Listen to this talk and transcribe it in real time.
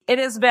It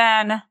has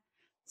been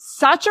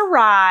such a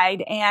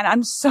ride, and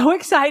I'm so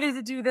excited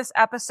to do this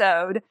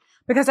episode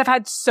because I've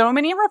had so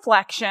many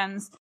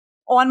reflections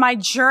on my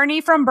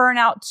journey from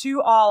burnout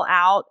to all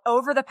out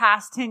over the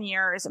past 10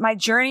 years, my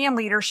journey in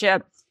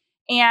leadership.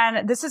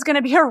 And this is going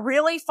to be a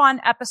really fun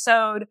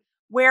episode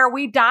where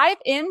we dive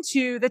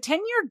into the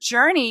 10-year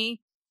journey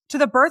to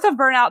the birth of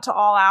burnout to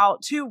all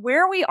out to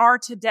where we are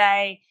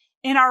today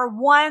in our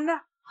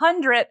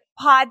 100th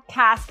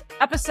podcast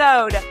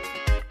episode.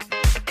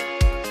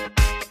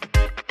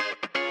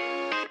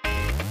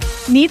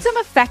 Need some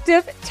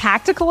effective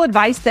tactical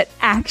advice that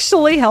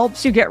actually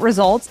helps you get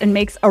results and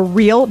makes a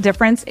real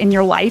difference in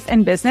your life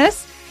and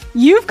business?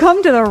 You've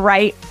come to the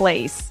right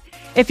place.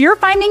 If you're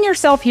finding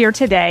yourself here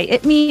today,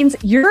 it means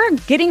you're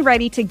getting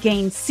ready to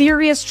gain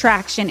serious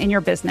traction in your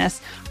business,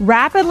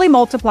 rapidly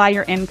multiply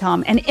your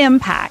income and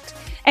impact,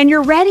 and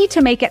you're ready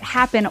to make it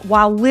happen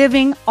while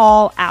living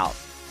all out.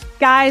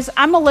 Guys,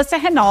 I'm Melissa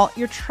Henault,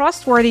 your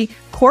trustworthy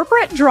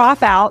corporate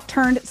dropout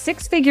turned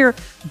six-figure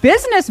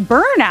business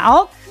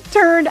burnout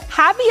turned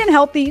happy and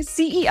healthy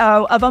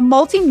CEO of a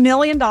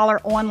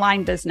multi-million-dollar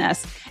online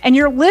business. And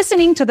you're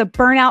listening to the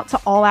Burnout to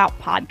All Out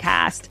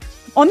podcast.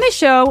 On this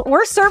show,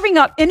 we're serving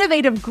up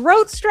innovative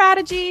growth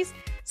strategies,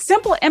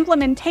 simple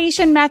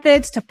implementation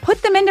methods to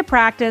put them into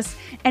practice,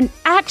 and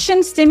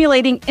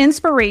action-stimulating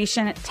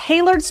inspiration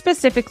tailored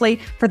specifically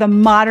for the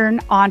modern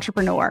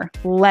entrepreneur.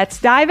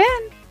 Let's dive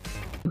in.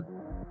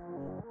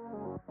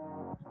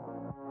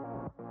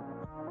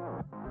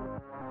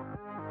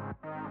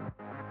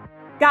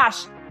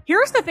 Gosh,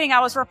 here's the thing. I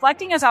was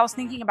reflecting as I was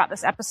thinking about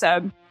this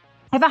episode.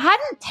 If I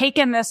hadn't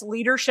taken this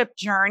leadership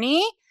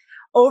journey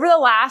over the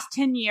last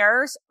 10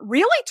 years,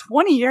 really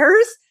 20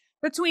 years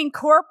between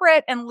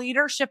corporate and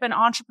leadership and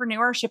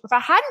entrepreneurship, if I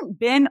hadn't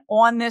been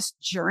on this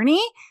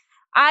journey,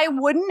 I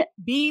wouldn't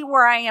be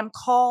where I am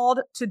called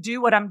to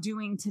do what I'm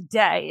doing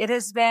today. It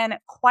has been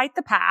quite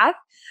the path.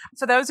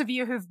 For those of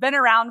you who've been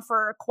around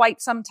for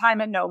quite some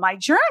time and know my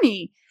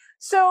journey.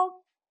 So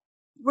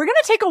we're going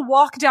to take a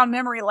walk down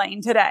memory lane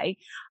today.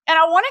 And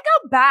I want to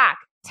go back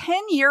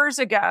 10 years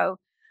ago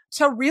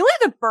to really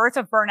the birth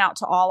of Burnout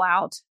to All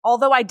Out.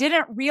 Although I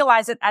didn't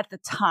realize it at the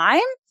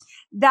time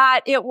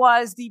that it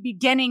was the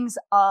beginnings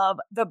of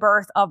the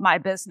birth of my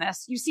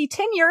business. You see,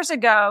 10 years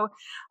ago,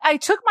 I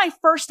took my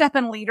first step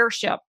in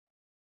leadership,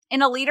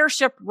 in a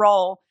leadership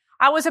role.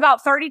 I was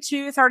about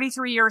 32,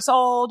 33 years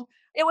old.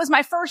 It was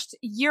my first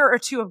year or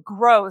two of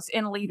growth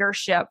in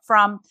leadership,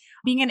 from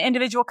being an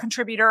individual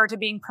contributor to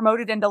being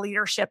promoted into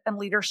leadership and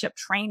leadership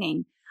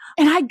training.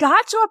 And I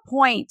got to a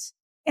point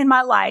in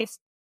my life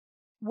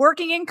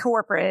working in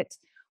corporate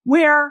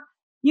where,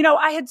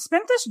 I had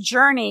spent this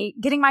journey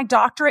getting my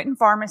doctorate in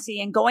pharmacy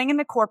and going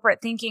into corporate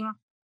thinking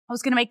I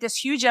was going to make this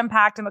huge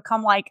impact and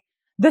become like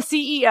the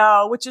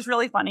CEO, which is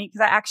really funny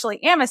because I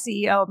actually am a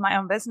CEO of my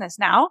own business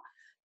now.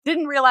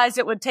 Didn't realize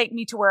it would take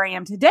me to where I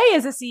am today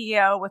as a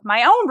CEO with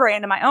my own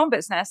brand and my own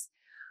business.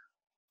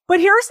 But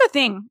here's the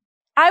thing.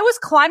 I was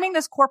climbing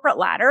this corporate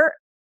ladder,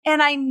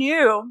 and I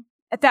knew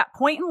at that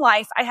point in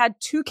life, I had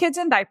 2 kids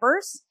in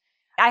diapers.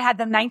 I had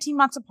them 19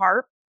 months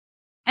apart,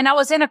 and I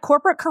was in a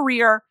corporate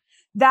career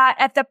that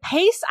at the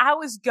pace I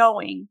was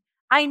going,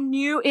 I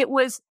knew it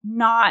was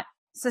not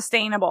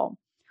sustainable.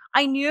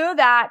 I knew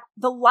that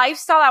the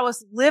lifestyle I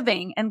was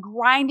living and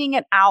grinding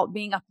it out,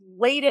 being up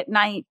late at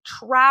night,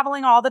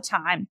 traveling all the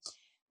time,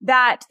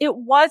 that it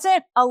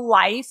wasn't a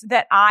life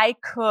that I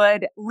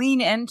could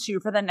lean into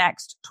for the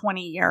next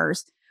 20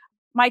 years.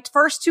 My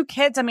first 2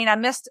 kids, I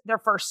missed their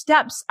first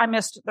steps. I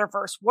missed their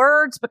first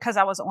words because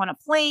I was on a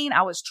plane.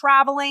 I was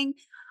traveling.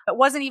 It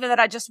wasn't even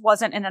that I just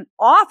wasn't in an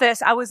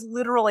office. I was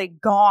literally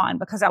gone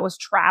because I was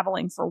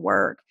traveling for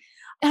work.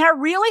 And I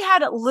really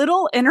had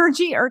little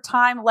energy or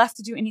time left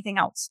to do anything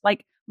else.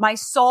 Like, my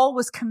soul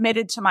was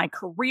committed to my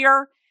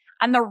career,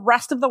 and the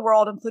rest of the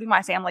world, including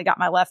my family, got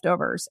my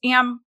leftovers.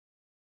 And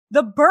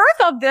the birth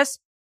of this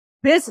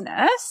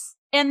business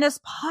and this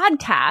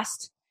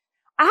podcast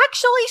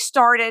actually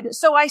started.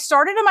 So I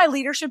started in my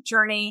leadership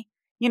journey,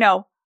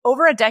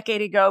 over a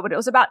decade ago, but it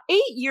was about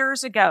 8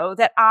 years ago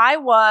that I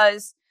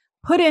was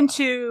put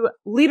into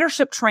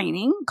leadership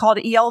training called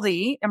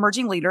ELD,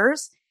 Emerging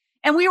Leaders.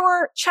 And we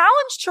were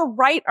challenged to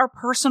write our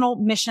personal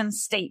mission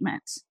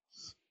statement.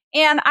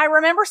 And I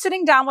remember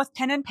sitting down with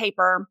pen and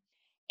paper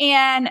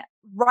and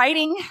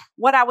writing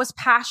what I was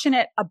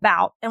passionate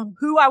about and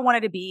who I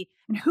wanted to be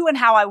and who and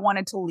how I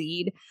wanted to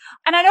lead.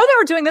 And I know they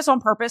were doing this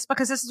on purpose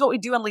because this is what we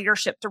do in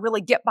leadership, to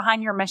really get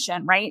behind your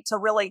mission, right? To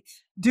really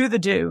do the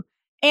do.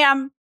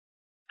 And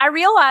I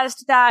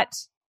realized that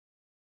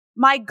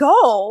my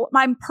goal,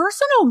 my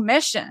personal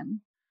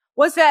mission,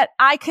 was that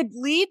I could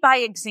lead by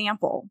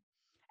example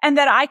and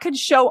that I could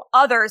show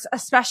others,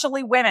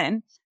 especially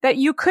women, that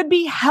you could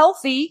be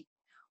healthy,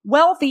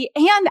 wealthy,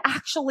 and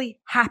actually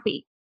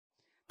happy.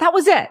 That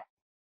was it.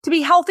 To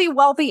be healthy,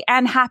 wealthy,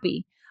 and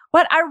happy.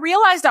 But I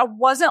realized I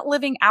wasn't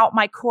living out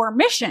my core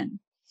mission.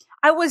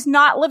 I was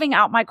not living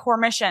out my core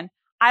mission.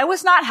 I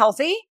was not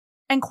healthy.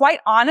 And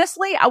quite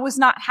honestly, I was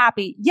not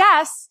happy.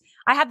 Yes,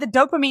 I had the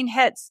dopamine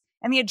hits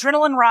and the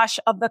adrenaline rush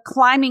of the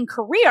climbing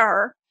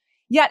career,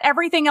 yet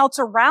everything else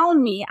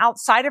around me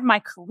outside of my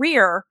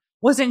career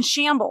was in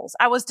shambles.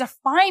 I was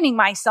defining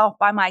myself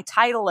by my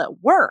title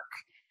at work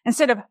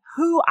instead of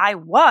who I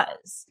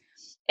was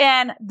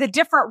and the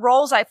different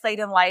roles I played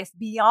in life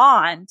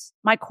beyond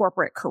my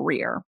corporate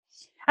career.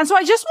 And so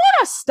I just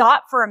want to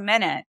stop for a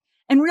minute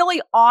and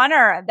really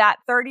honor that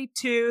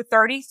 32,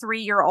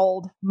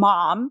 33-year-old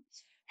mom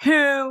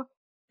who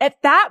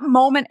at that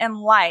moment in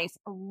life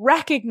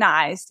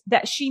recognized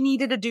that she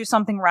needed to do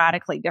something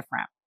radically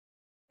different,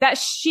 that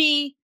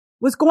she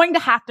was going to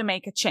have to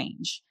make a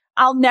change.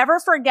 I'll never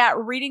forget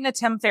reading the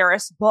Tim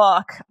Ferriss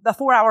book, The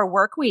 4-Hour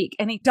Workweek,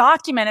 and he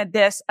documented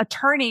this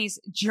attorney's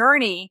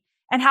journey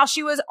and how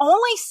she was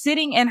only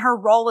sitting in her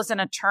role as an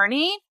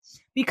attorney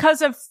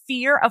because of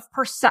fear of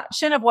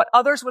perception of what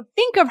others would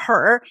think of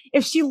her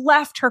if she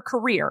left her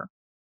career.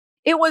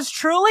 It was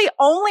truly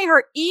only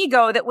her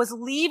ego that was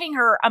leaving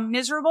her a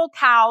miserable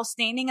cow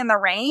standing in the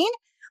rain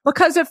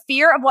because of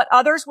fear of what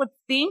others would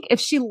think if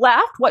she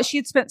left what she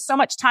had spent so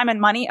much time and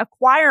money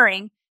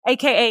acquiring,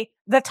 aka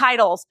the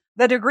titles,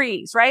 the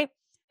degrees, right?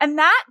 And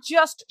that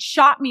just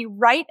shot me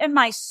right in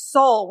my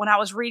soul when I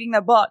was reading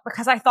the book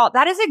because I thought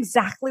that is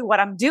exactly what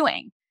I'm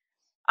doing.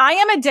 I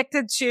am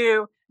addicted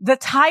to the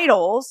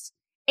titles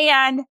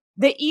and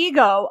the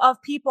ego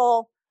of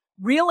people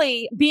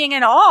really being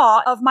in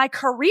awe of my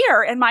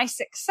career and my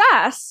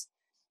success.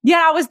 Yet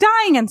I was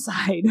dying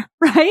inside,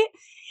 right?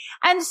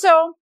 And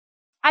so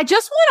I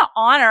just want to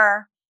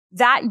honor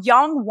that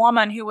young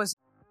woman who was.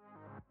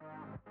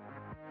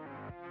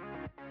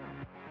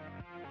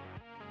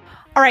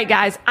 All right,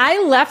 guys,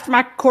 I left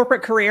my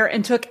corporate career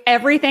and took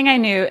everything I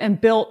knew and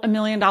built $1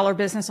 million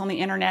business on the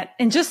internet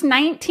in just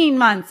 19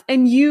 months.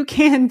 And you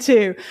can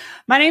too.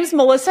 My name is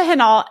Melissa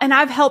Hinault, and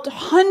I've helped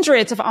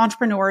hundreds of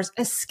entrepreneurs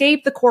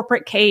escape the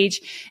corporate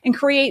cage and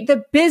create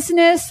the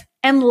business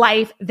and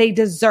life they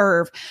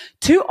deserve.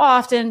 Too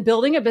often,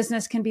 building a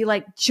business can be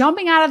like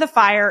jumping out of the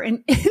fire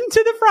and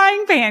into the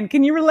frying pan.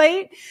 Can you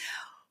relate?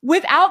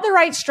 Without the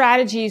right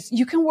strategies,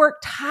 you can work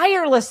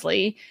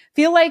tirelessly,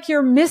 feel like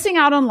you're missing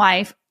out on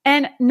life,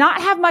 and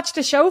not have much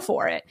to show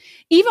for it.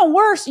 Even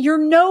worse, you're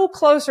no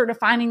closer to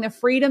finding the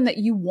freedom that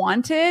you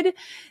wanted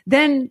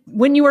than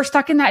when you were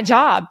stuck in that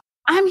job.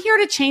 I'm here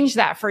to change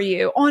that for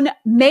you. On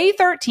May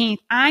 13th,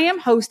 I am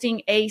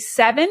hosting a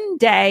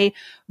 7-day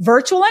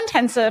virtual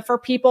intensive for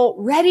people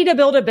ready to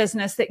build a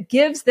business that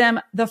gives them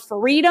the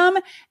freedom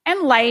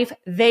and life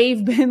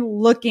they've been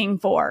looking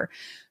for.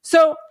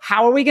 So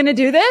how are we going to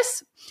do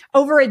this?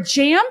 Over a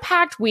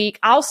jam-packed week,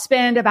 I'll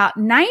spend about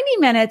 90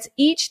 minutes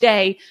each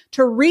day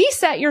to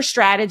reset your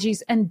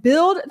strategies and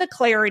build the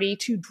clarity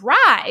to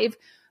drive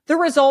the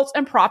results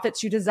and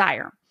profits you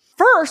desire.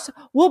 First,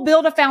 we'll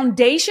build a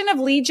foundation of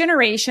lead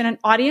generation and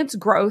audience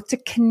growth to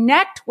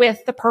connect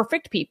with the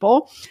perfect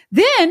people.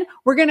 Then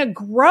we're going to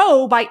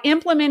grow by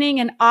implementing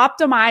an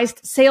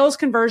optimized sales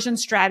conversion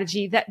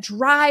strategy that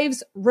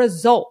drives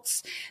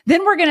results.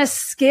 Then we're going to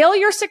scale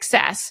your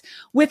success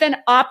with an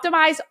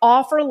optimized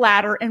offer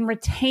ladder and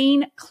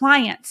retain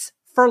clients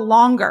for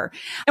longer.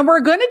 And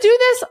we're going to do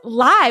this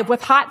live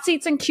with hot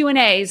seats and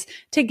Q&As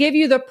to give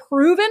you the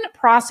proven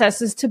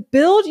processes to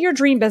build your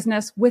dream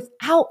business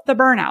without the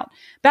burnout.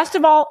 Best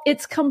of all,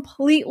 it's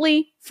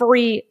completely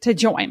free to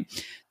join.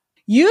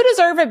 You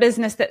deserve a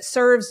business that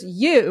serves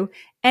you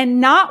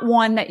and not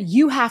one that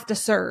you have to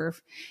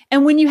serve.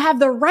 And when you have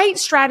the right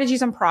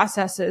strategies and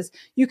processes,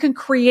 you can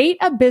create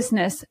a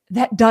business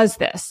that does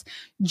this.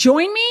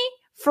 Join me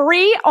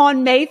free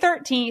on May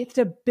 13th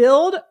to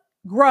build,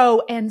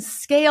 grow, and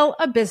scale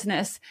a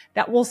business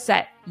that will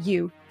set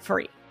you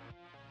free.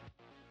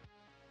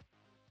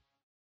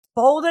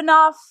 Bold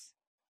enough,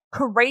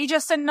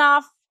 courageous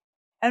enough,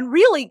 and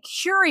really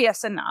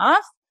curious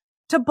enough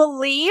to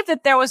believe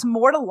that there was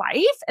more to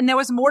life and there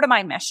was more to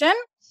my mission.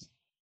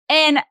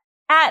 And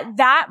at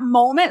that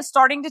moment,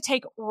 starting to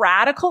take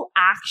radical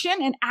action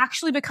and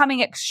actually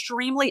becoming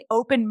extremely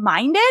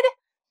open-minded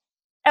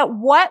at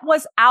what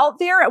was out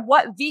there, at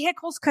what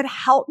vehicles could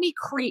help me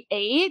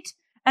create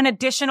an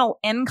additional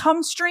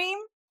income stream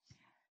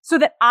so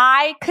that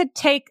I could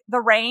take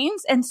the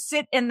reins and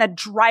sit in the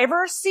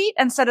driver's seat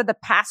instead of the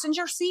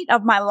passenger seat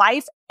of my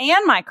life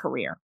and my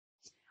career.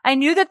 I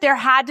knew that there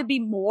had to be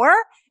more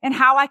in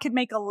how I could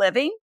make a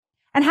living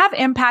and have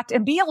impact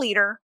and be a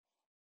leader,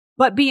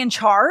 but be in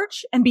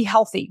charge and be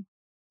healthy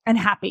and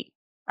happy,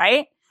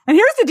 right? And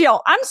here's the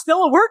deal. I'm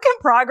still a work in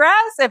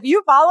progress. If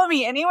you follow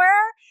me anywhere,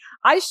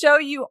 I show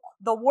you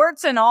the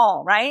warts and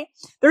all, right?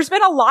 There's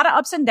been a lot of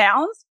ups and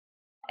downs.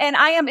 And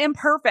I am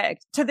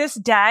imperfect to this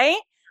day,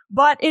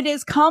 but it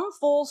has come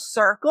full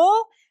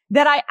circle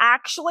that I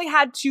actually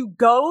had to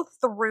go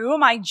through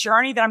my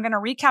journey that I'm going to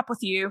recap with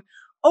you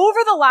over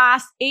the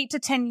last 8 to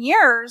 10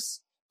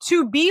 years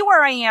to be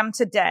where I am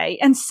today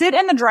and sit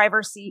in the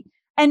driver's seat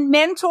and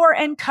mentor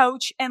and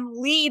coach and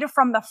lead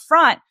from the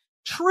front,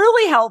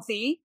 truly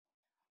healthy,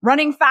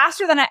 running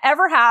faster than I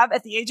ever have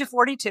at the age of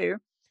 42,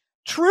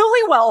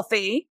 truly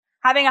wealthy,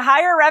 having a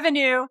higher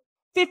revenue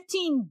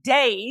 15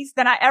 days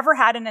than I ever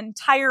had an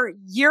entire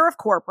year of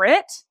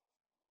corporate,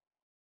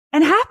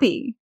 and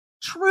happy,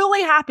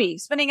 truly happy,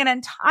 spending an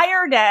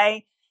entire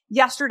day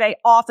yesterday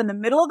off in the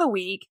middle of the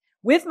week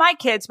with my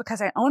kids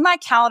because I own my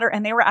calendar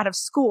and they were out of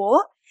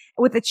school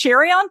with the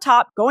cherry on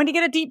top, going to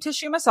get a deep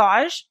tissue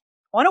massage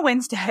on a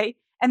Wednesday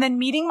and then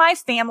meeting my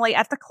family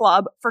at the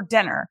club for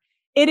dinner.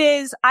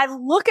 I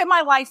look at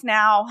my life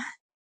now.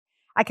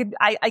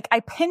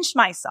 I pinch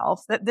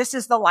myself that this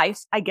is the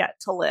life I get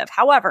to live.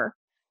 However,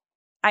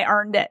 I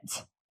earned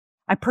it.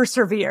 I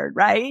persevered,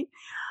 right?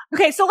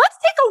 Okay. So let's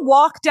take a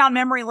walk down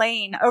memory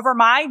lane over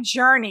my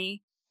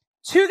journey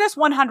to this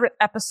 100th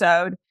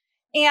episode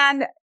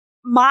and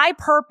my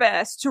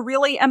purpose to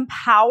really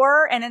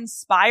empower and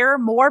inspire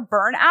more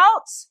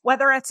burnouts,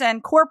 whether it's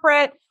in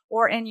corporate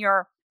or in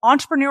your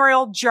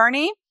entrepreneurial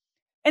journey,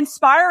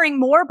 inspiring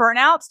more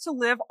burnouts to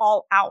live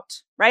all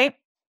out, right?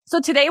 So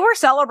today we're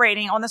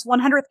celebrating on this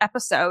 100th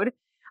episode.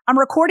 I'm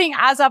recording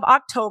as of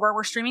October.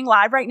 We're streaming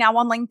live right now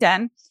on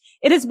LinkedIn.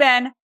 It has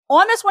been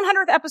on this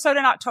 100th episode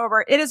in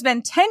October. It has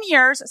been 10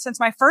 years since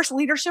my first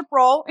leadership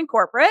role in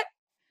corporate.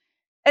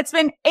 It's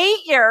been 8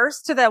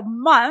 years to the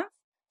month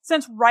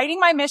since writing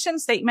my mission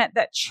statement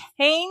that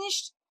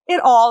changed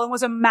it all and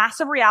was a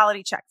massive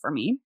reality check for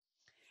me.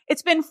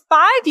 It's been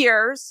 5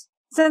 years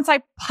since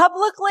I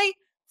publicly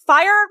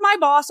fired my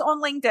boss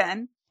on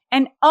LinkedIn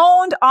and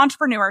owned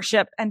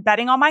entrepreneurship and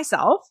betting on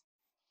myself.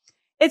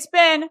 It's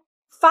been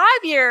 5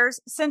 years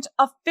since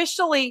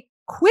officially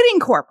quitting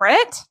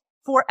corporate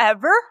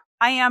forever.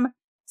 I am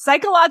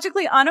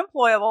psychologically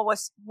unemployable,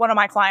 as one of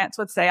my clients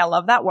would say. I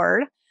love that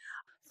word.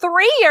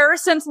 3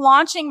 years since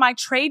launching my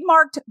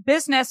trademarked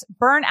business,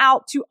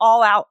 Burnout to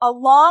All Out,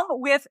 along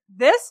with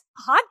this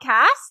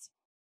podcast.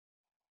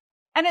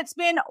 And it's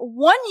been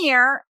 1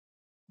 year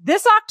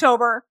this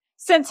October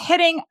since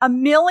hitting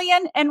 $1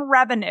 million in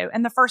revenue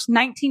in the first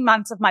 19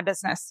 months of my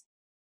business.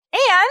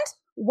 And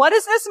what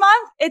is this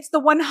month? It's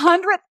the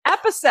 100th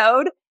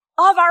episode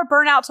of our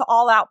Burnout to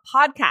All Out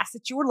podcast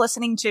that you are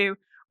listening to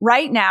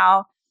right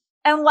now.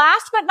 And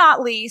last but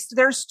not least,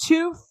 there's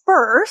 2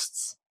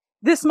 firsts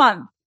this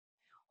month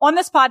on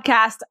this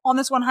podcast, on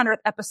this 100th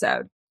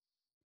episode.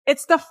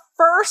 It's the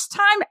first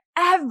time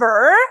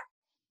ever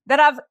that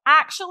I've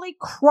actually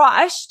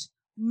crushed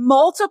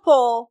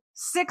multiple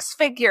 6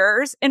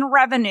 figures in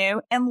revenue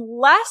in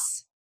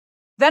less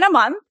than a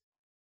month.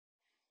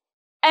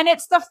 And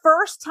it's the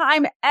first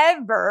time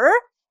ever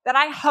that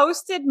I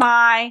hosted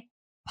my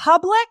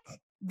public,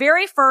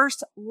 very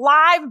first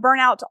live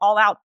Burnout to All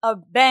Out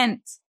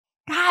event.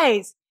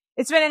 Guys,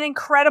 it's been an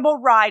incredible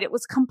ride. It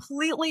was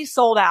completely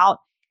sold out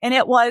and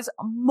it was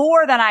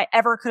more than I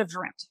ever could have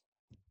dreamt.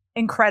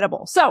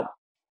 Incredible. So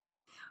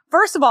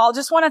first of all,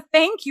 just want to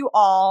thank you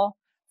all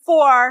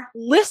for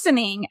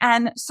listening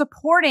and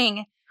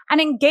supporting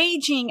and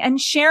engaging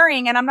and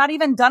sharing. And I'm not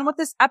even done with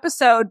this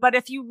episode, but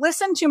if you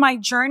listen to my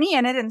journey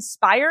and it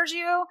inspires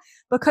you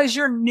because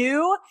you're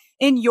new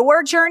in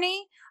your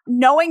journey,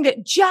 knowing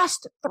that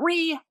just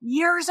 3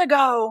 years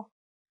ago,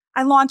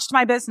 I launched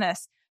my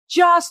business.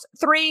 Just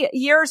 3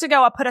 years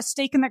ago, I put a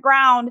stake in the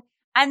ground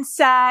and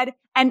said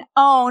and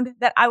owned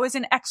that I was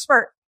an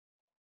expert.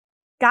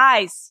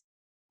 Guys,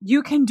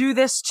 you can do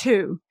this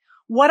too.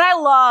 What I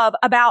love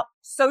about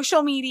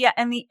social media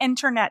and the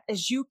internet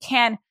is you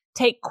can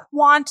take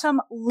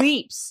quantum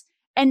leaps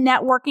in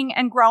networking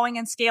and growing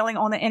and scaling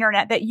on the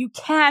internet that you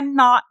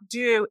cannot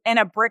do in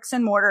a bricks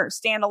and mortar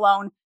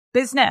standalone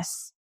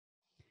business.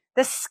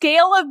 The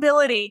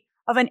scalability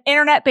of an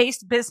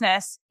internet-based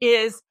business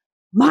is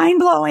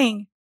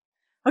mind-blowing.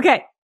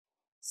 Okay.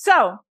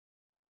 So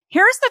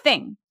here's the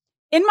thing.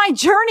 In my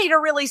journey to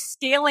really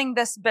scaling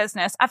this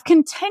business, I've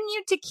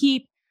continued to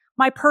keep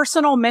my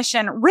personal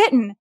mission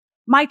written,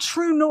 my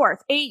true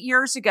north 8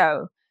 years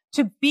ago,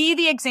 to be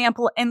the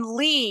example and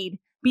lead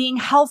being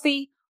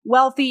healthy,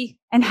 wealthy,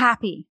 and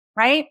happy,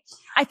 right?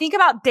 I think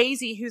about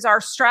Daisy, who's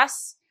our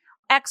stress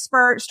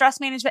expert,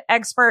 stress management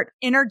expert,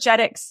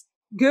 energetics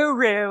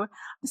guru,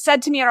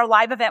 said to me at our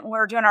live event when we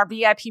were doing our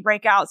VIP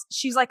breakouts,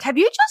 she's like, have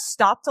you just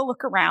stopped to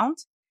look around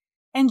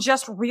and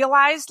just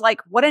realized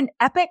like what an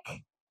epic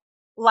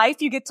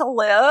life you get to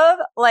live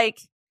like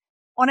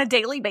on a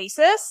daily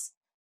basis?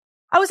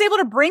 I was able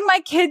to bring my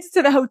kids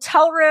to the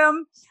hotel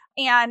room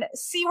and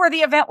see where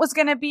the event was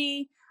going to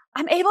be.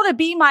 I'm able to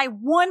be my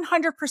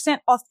 100%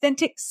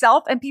 authentic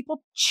self and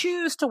people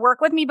choose to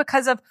work with me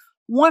because of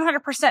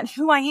 100%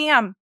 who I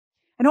am.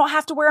 I don't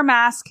have to wear a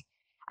mask.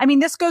 I mean,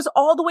 this goes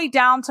all the way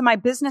down to my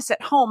business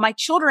at home. My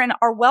children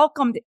are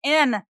welcomed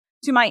in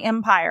to my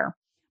empire.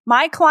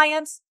 My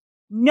clients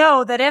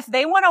know that if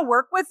they want to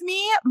work with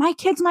me, my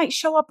kids might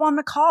show up on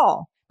the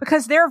call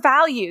because they're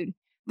valued.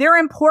 They're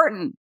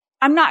important.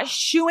 I'm not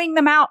shooing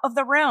them out of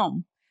the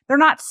room. They're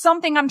not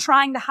something I'm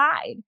trying to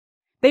hide.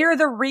 They are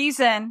the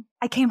reason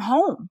I came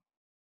home.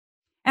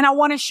 And I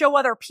want to show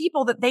other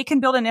people that they can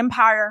build an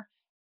empire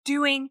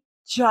doing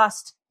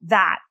just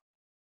that.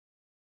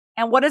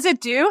 And what does it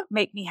do?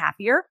 Make me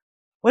happier.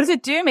 What does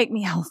it do? Make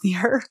me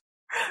healthier,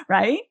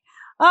 right?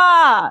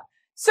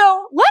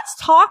 So let's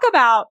talk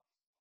about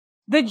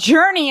the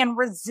journey and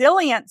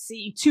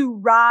resiliency to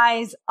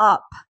rise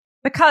up.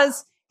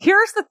 Because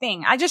Here's the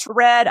thing. I just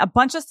read a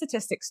bunch of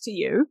statistics to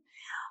you,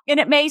 and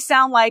it may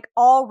sound like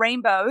all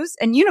rainbows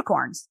and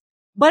unicorns,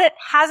 but it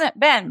hasn't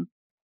been.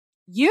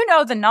 You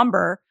know the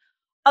number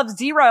of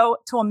 0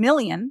 to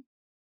 1,000,000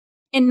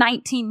 in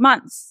 19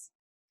 months.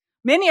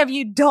 Many of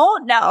you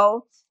don't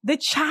know the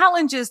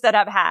challenges that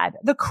I've had,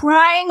 the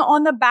crying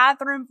on the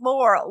bathroom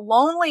floor,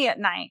 lonely at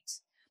night,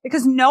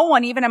 because no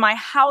one, even in my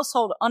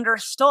household,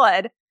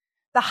 understood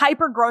the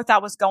hyper growth I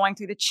was going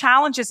through, the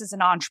challenges as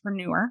an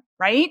entrepreneur,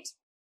 right?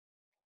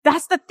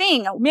 That's the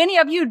thing. Many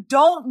of you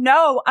don't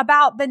know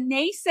about the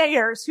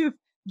naysayers who've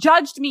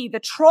judged me, the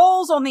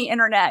trolls on the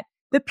internet,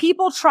 the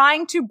people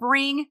trying to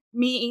bring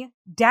me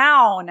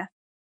down,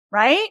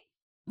 right?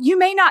 You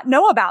may not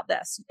know about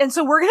this. And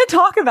so we're going to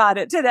talk about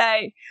it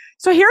today.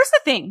 So here's the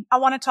thing I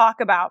want to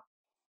talk about.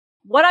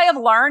 What I have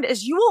learned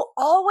is you will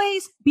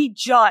always be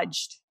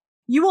judged.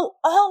 You will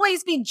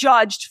always be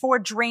judged for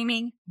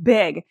dreaming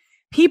big.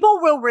 People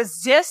will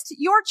resist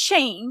your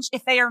change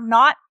if they are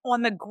not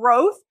on the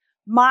growth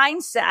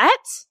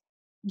mindset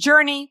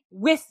journey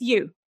with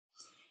you.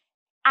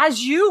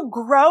 As you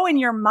grow in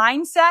your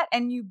mindset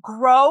and you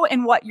grow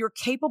in what you're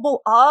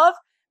capable of,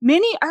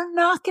 many are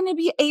not going to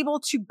be able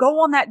to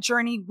go on that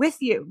journey with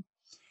you.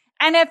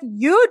 And if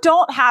you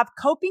don't have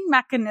coping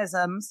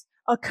mechanisms,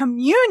 a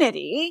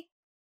community,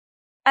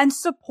 and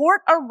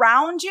support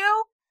around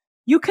you,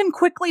 you can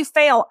quickly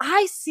fail.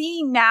 I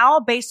see now,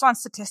 based on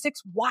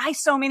statistics, why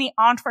so many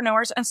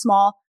entrepreneurs and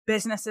small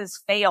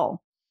businesses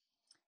fail.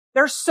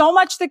 There's so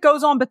much that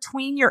goes on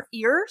between your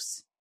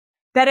ears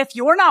that if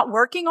you're not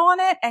working on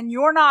it and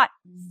you're not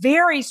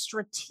very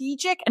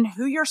strategic in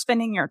who you're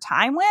spending your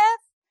time with,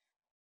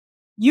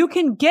 you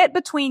can get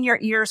between your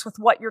ears with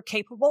what you're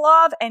capable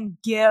of and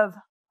give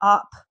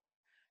up,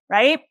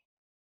 right?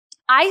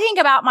 I think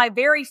about my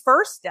very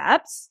first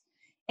steps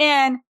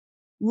in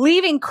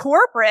leaving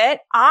corporate.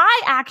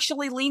 I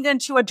actually leaned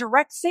into a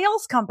direct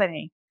sales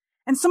company.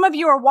 And some of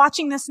you are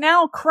watching this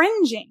now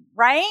cringing,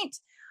 right?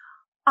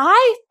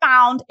 I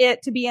found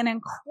it to be an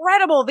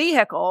incredible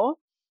vehicle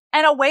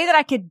and a way that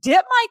I could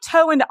dip my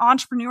toe into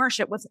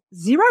entrepreneurship with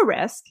zero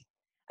risk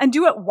and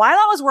do it while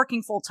I was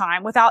working full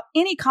time without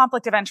any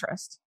conflict of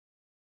interest.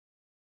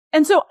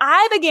 And so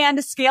I began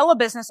to scale a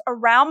business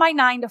around my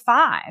 9 to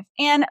 5,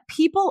 and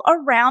people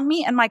around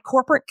me in my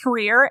corporate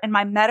career and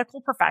my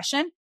medical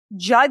profession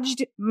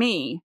judged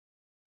me.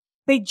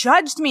 They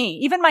judged me.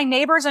 Even my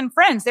neighbors and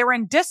friends, they were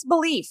in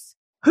disbelief.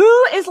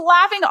 Who is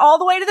laughing all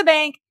the way to the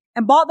bank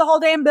and bought the whole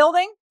damn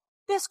building?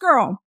 This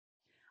girl.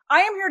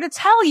 I am here to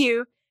tell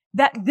you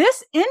that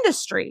this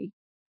industry,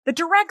 the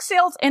direct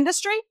sales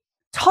industry,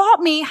 taught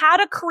me how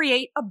to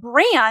create a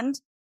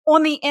brand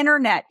on the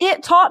internet.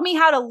 It taught me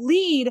how to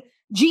lead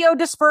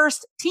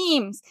geo-dispersed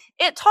teams.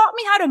 It taught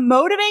me how to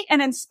motivate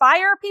and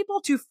inspire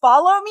people to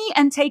follow me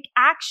and take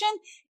action,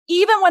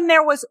 even when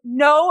there was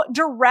no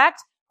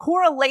direct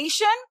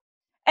correlation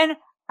and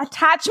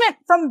attachment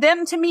from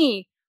them to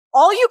me.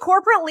 All you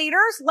corporate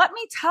leaders, let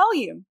me tell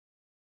you,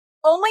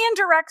 only in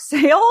direct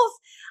sales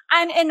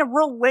and in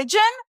religion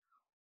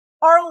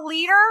are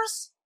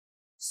leaders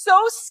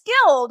so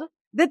skilled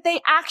that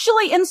they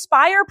actually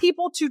inspire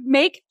people to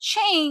make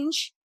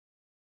change,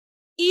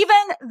 even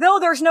though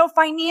there's no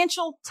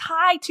financial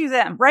tie to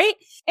them, right?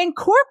 In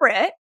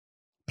corporate,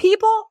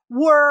 people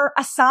were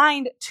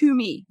assigned to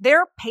me.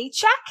 Their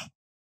paycheck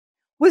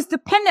was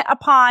dependent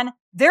upon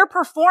their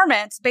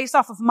performance based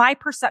off of my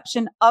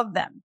perception of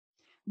them.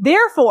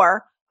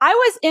 Therefore, I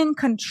was in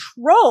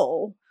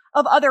control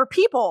of other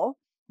people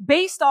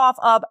based off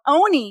of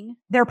owning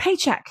their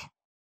paycheck.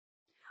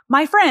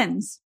 My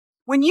friends,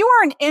 when you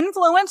are an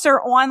influencer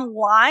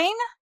online,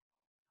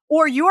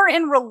 or you're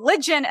in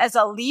religion as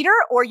a leader,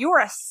 or you're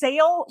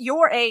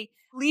a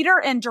leader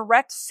in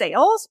direct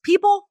sales,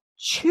 people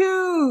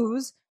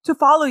choose to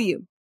follow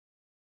you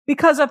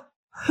because of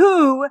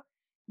who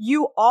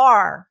you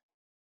are,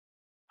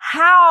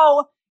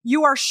 how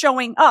you are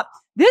showing up.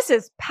 This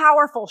is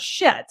powerful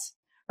shit,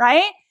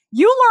 right?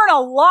 You learn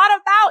a lot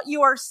about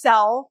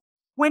yourself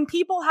when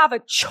people have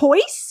a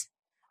choice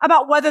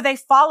about whether they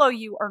follow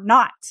you or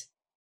not.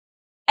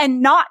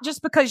 And not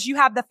just because you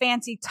have the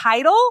fancy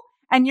title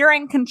and you're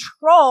in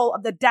control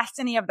of the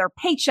destiny of their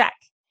paycheck.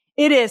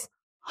 It is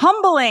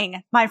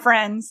humbling, my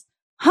friends,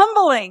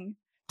 humbling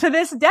to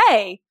this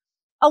day.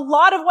 A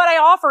lot of what I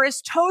offer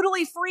is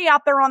totally free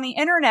out there on the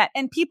internet,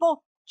 and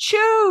people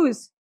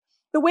choose.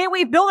 The way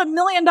we build $1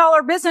 million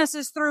business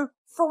is through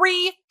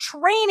free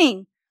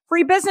training,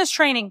 free business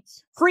training,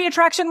 free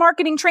attraction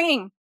marketing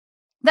training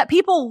that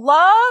people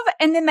love.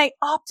 And then they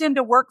opt in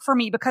to work for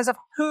me because of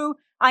who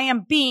I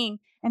am being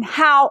and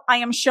how I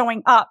am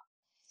showing up.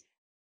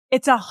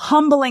 It's a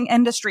humbling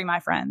industry, my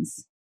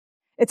friends.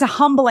 It's a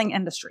humbling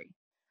industry,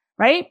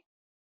 right?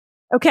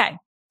 Okay.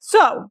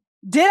 So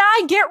did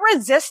I get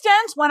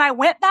resistance when I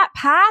went that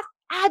path?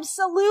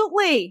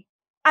 Absolutely.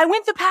 I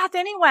went the path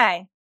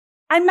anyway.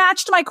 I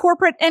matched my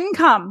corporate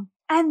income.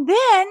 And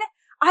then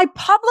I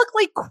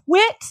publicly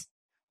quit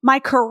my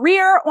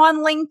career on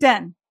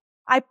LinkedIn.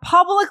 I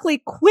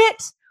publicly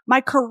quit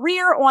my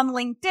career on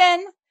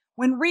LinkedIn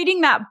when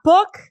reading that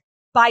book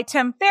by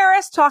Tim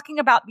Ferriss talking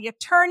about the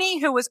attorney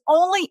who was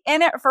only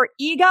in it for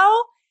ego.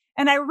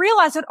 And I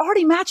realized it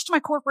already matched my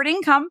corporate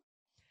income.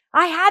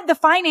 I had the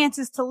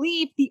finances to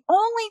leave. The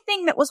only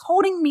thing that was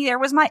holding me there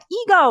was my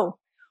ego.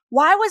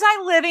 Why was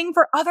I living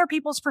for other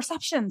people's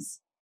perceptions?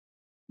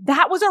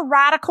 That was a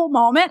radical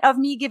moment of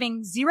me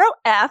giving 0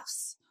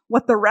 F's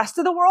what the rest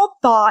of the world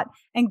thought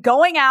and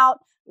going out,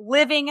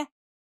 living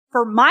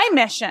for my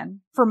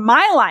mission, for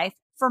my life,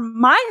 for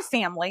my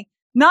family,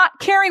 not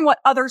caring what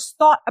others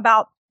thought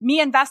about me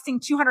investing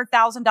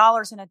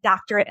 $200,000 in a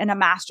doctorate and a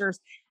master's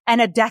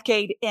and a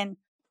decade in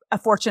a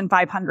Fortune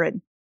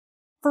 500.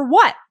 For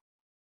what?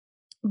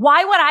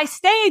 Why would I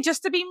stay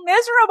just to be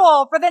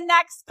miserable for the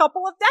next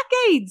couple of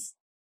decades?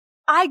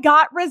 I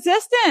got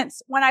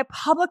resistance when I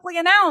publicly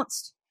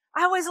announced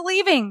I was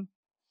leaving.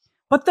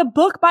 But the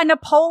book by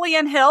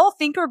Napoleon Hill,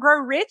 Think or Grow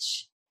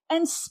Rich,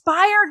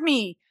 inspired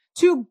me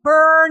to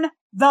burn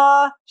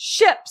the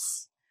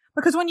ships.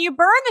 Because when you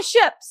burn the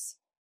ships,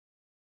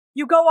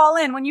 you go all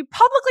in. When you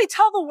publicly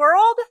tell the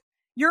world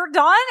you're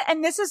done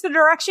and this is the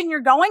direction you're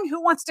going,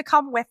 who wants to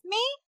come with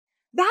me?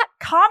 That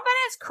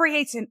confidence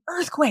creates an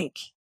earthquake,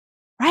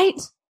 right?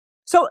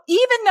 So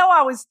even though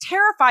I was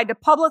terrified to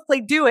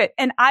publicly do it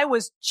and I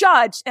was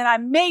judged and I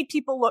made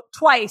people look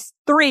twice,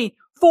 3,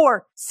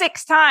 4,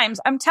 6 times,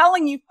 I'm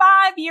telling you,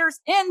 5 years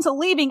into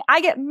leaving,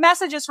 I get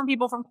messages from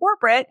people from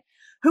corporate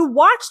who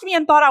watched me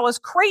and thought I was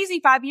crazy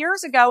 5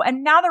 years ago.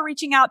 And now they're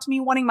reaching out to me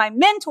wanting my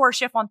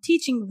mentorship on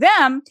teaching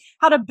them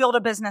how to build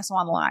a business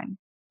online.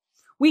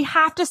 We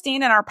have to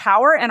stand in our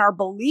power and our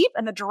belief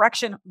and the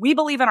direction we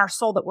believe in our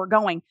soul that we're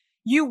going.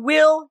 You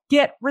will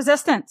get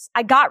resistance.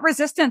 I got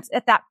resistance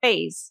at that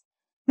phase.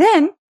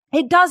 Then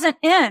it doesn't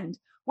end.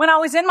 When I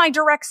was in my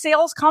direct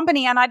sales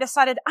company and I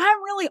decided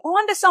I'm really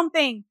onto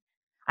something.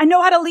 I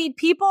know how to lead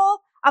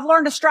people. I've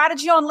learned a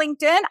strategy on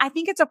LinkedIn. I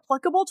think it's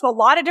applicable to a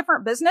lot of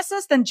different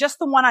businesses than just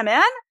the one I'm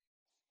in.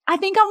 I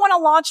think I want to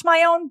launch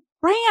my own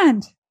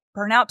brand,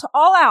 Burnout to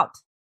All Out.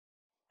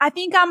 I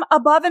think I'm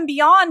above and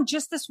beyond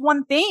just this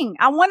one thing.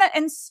 I want to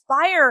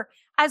inspire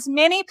as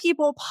many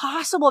people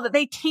possible that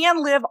they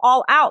can live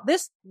all out.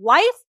 This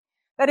life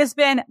that has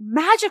been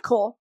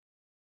magical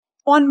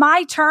on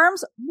my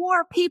terms,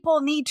 more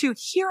people need to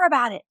hear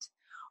about it.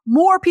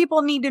 More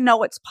people need to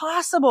know it's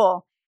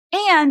possible.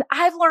 And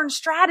I've learned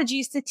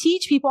strategies to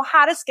teach people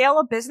how to scale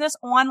a business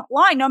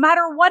online, no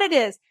matter what it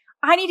is.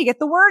 I need to get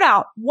the word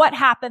out. What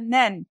happened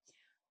then?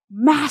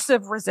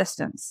 Massive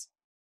resistance.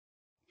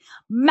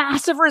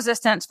 Massive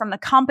resistance from the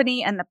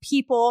company and the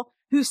people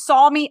who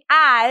saw me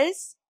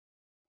as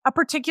a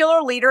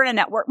particular leader in a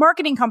network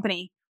marketing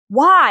company.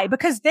 Why?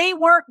 Because they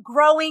weren't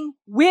growing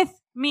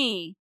with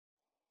me.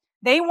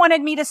 They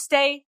wanted me to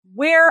stay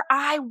where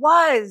I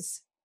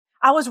was.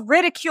 I was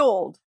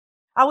ridiculed.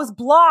 I was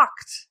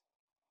blocked.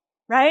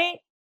 Right?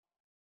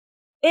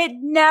 It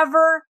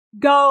never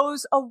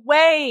goes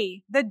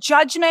away. The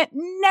judgment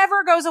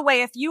never goes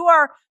away. If you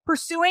are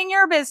pursuing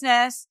your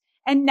business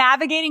and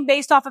navigating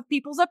based off of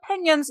people's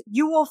opinions,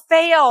 you will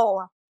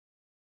fail.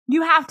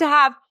 You have to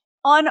have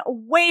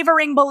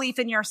unwavering belief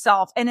in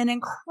yourself and an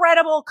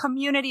incredible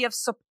community of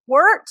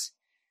support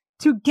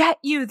to get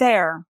you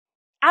there.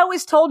 I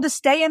was told to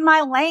stay in my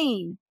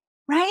lane,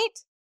 right?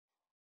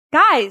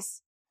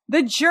 Guys,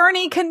 the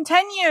journey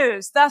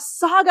continues. The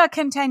saga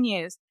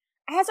continues.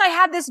 As I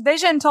had this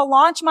vision to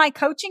launch my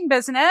coaching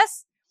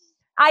business,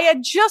 I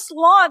had just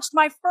launched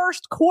my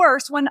first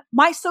course when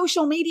my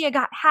social media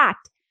got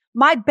hacked.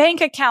 My bank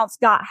accounts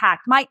got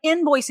hacked. My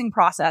invoicing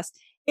process.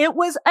 It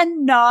was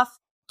enough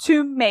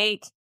to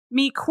make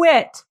me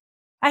quit.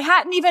 I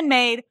hadn't even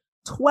made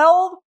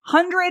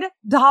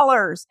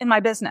 $1,200 in my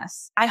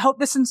business. I hope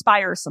this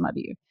inspires some of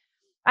you.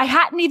 I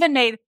hadn't even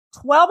made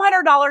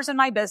 $1,200 in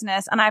my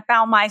business, and I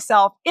found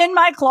myself in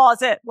my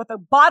closet with a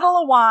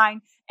bottle of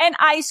wine and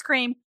ice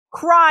cream,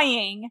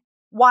 crying,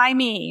 why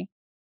me?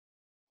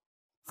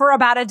 For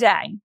about a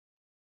day.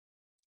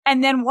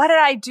 And then what did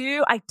I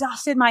do? I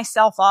dusted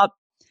myself up.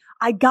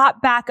 I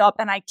got back up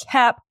and I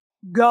kept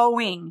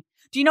going.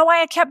 Do you know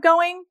why I kept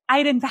going? I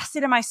had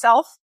invested in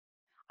myself.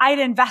 I had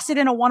invested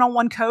in a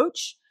one-on-one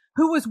coach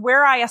who was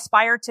where I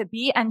aspired to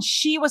be, and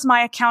she was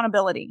my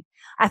accountability.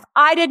 If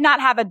I did not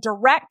have a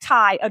direct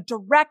tie, a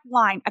direct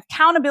line,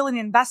 accountability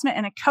investment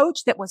in a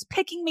coach that was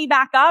picking me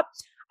back up,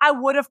 I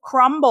would have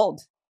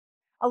crumbled.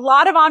 A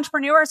lot of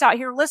entrepreneurs out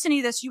here listening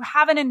to this, you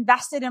haven't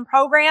invested in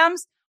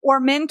programs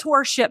or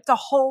mentorship to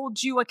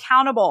hold you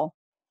accountable.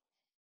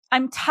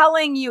 I'm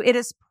telling you, it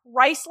is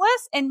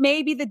priceless and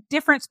maybe the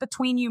difference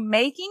between you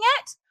making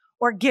it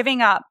or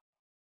giving up.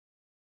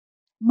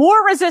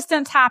 More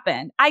resistance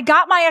happened. I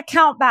got my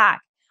account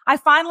back. I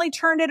finally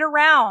turned it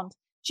around.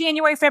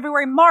 January,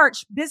 February,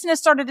 March, business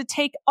started to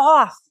take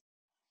off.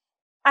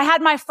 I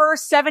had my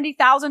first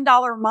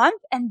 $70,000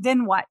 month. And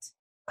then what?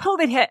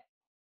 COVID hit.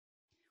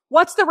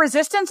 What's the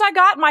resistance I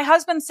got? My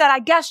husband said, I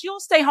guess you'll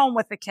stay home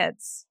with the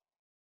kids.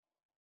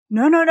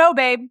 No,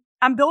 babe.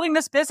 I'm building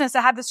this business.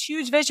 I have this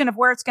huge vision of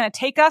where it's going to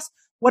take us,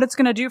 what it's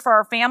going to do for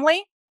our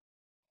family.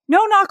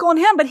 No knock on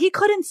him, but he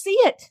couldn't see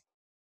it.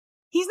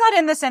 He's not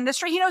in this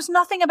industry. He knows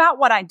nothing about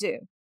what I do.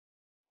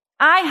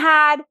 I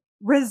had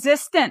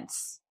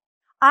resistance.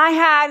 I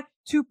had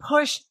to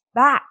push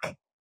back.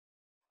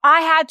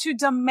 I had to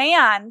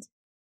demand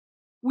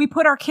we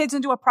put our kids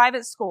into a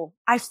private school.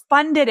 I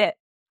funded it.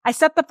 I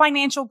set the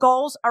financial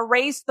goals. I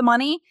raised the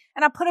money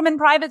and I put them in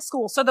private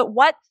school so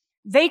that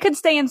they could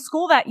stay in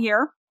school that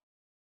year,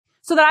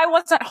 so that I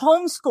wasn't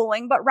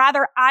homeschooling, but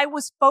rather I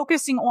was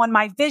focusing on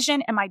my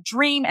vision and my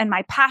dream and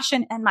my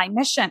passion and my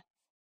mission.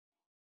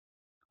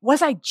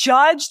 Was I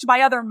judged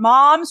by other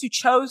moms who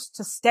chose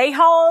to stay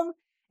home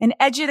and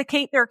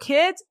educate their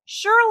kids?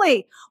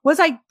 Surely. Was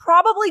I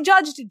probably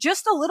judged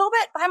just a little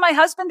bit by my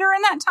husband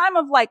during that time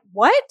of like,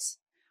 what?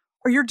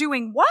 Or you're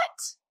doing what?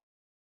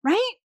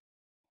 Right?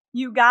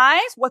 You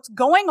guys, what's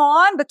going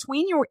on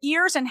between your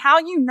ears and how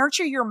you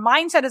nurture your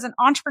mindset as an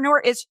entrepreneur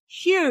is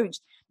huge,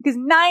 because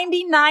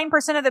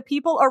 99% of the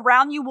people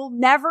around you will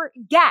never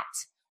get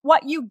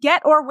what you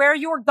get or where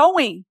you're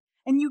going.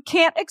 And you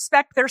can't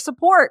expect their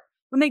support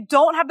when they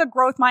don't have the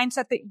growth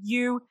mindset that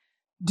you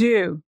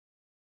do.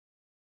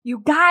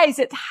 You guys,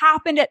 it's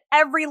happened at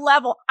every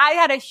level. I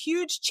had a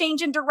huge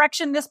change in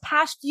direction this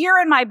past year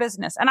in my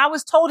business. And I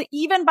was told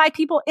even by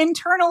people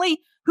internally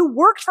who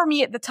worked for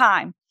me at the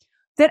time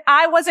that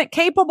I wasn't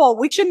capable.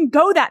 We shouldn't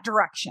go that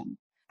direction.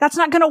 That's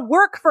not going to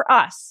work for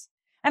us.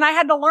 And I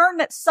had to learn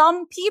that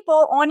some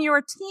people on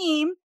your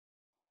team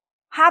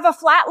have a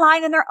flat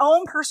line in their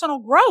own personal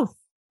growth.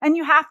 And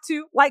you have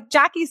to, like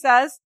Jackie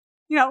says,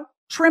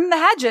 trim the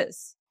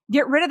hedges,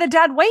 get rid of the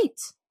dead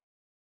weight.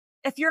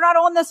 If you're not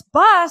on this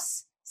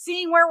bus,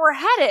 seeing where we're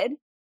headed,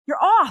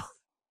 you're off.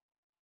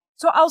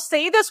 So I'll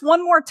say this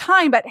one more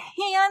time, but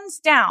hands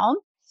down,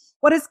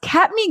 what has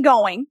kept me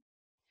going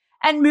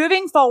and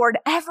moving forward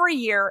every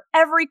year,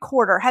 every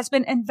quarter has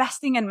been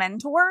investing in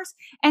mentors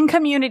and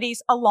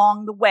communities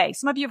along the way.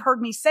 Some of you have heard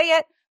me say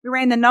it. We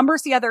ran the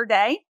numbers the other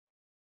day.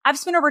 I've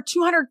spent over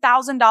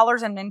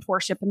 $200,000 in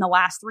mentorship in the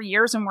last 3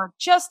 years, and we're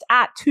just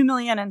at $2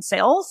 million in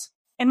sales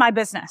in my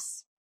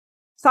business.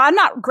 So I'm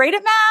not great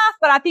at math,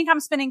 but I think I'm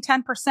spending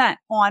 10%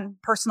 on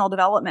personal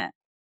development,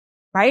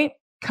 right?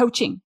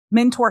 Coaching,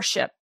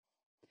 mentorship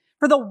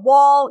for the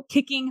wall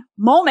kicking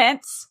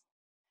moments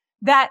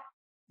that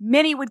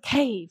many would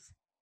cave.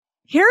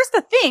 Here's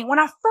the thing. When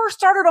I first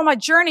started on my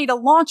journey to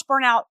launch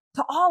Burnout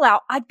to All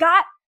Out, I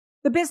got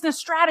the business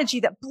strategy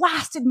that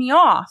blasted me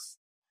off,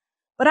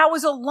 but I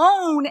was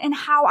alone in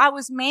how I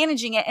was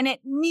managing it. And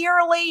it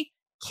nearly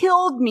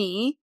killed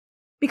me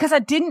because I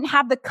didn't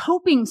have the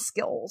coping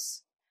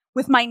skills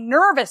with my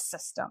nervous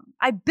system.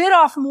 I bit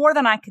off more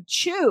than I could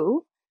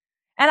chew.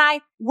 And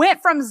I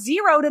went from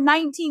 0 to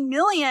 19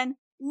 million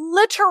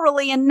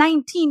literally in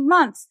 19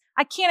 months.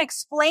 I can't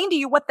explain to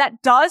you what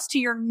that does to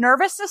your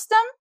nervous system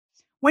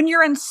when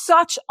you're in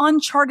such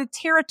uncharted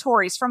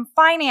territories, from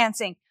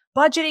financing,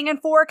 budgeting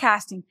and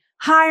forecasting,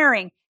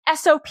 hiring,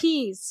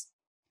 SOPs,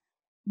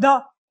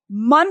 the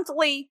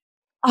monthly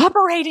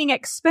operating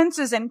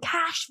expenses and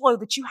cash flow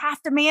that you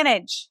have to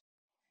manage.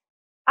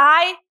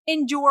 I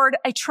endured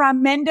a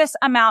tremendous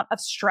amount of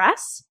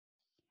stress,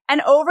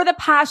 and over the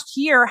past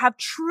year have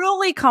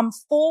truly come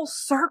full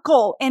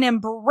circle in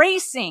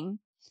embracing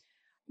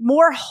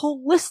more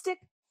holistic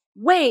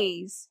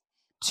ways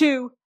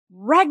to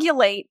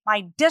regulate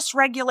my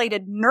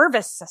dysregulated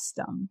nervous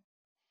system,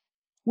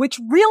 which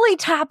really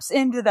taps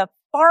into the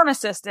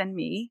pharmacist in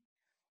me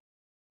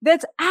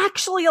that's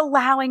actually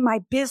allowing my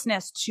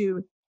business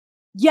to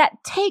yet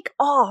take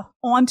off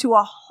onto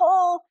a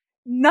whole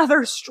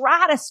another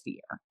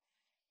stratosphere,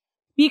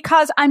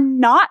 because I'm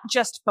not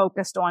just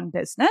focused on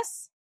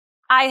business.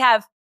 I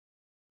have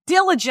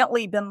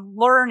diligently been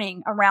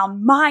learning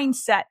around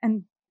mindset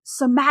and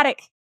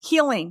somatic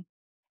healing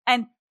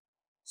and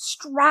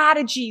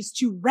strategies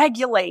to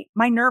regulate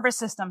my nervous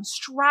system,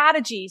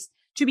 strategies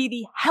to be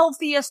the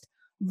healthiest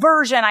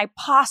version I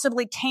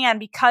possibly can.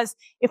 Because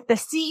if the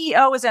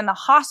CEO is in the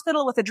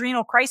hospital with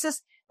adrenal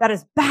crisis, that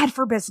is bad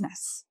for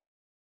business,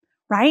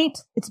 right?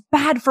 It's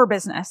bad for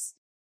business.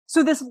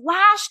 So this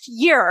last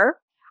year,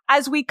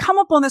 as we come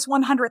up on this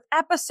 100th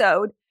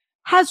episode,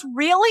 has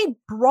really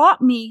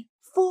brought me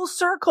full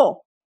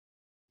circle,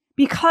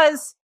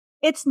 because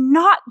it's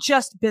not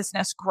just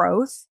business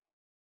growth.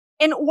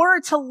 In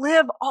order to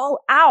live all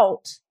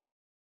out,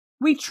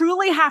 we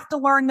truly have to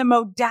learn the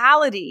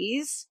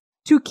modalities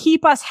to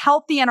keep us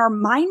healthy in our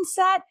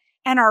mindset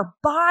and our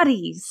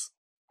bodies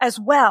as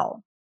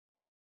well.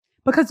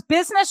 Because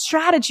business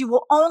strategy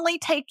will only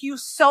take you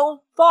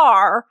so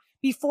far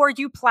before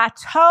you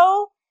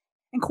plateau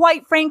and,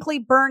 quite frankly,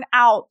 burn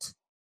out.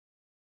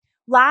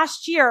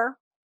 Last year,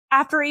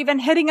 after even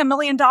hitting $1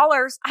 million,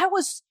 I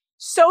was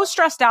so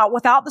stressed out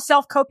without the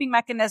self-coping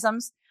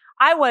mechanisms.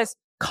 I was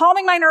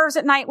calming my nerves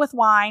at night with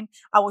wine.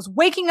 I was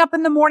waking up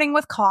in the morning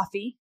with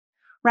coffee,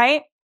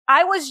 right?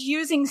 I was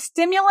using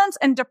stimulants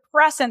and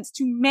depressants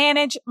to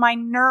manage my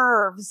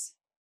nerves.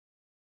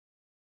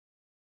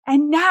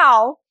 And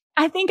now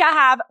I think I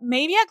have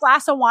maybe a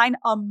glass of wine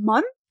a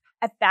month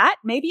at that,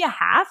 maybe a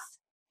half.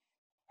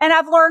 And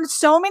I've learned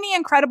so many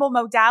incredible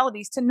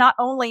modalities to not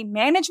only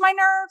manage my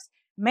nerves,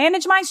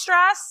 manage my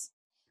stress,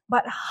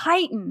 but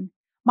heighten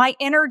my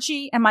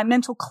energy and my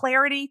mental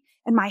clarity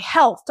and my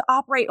health to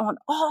operate on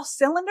all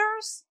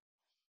cylinders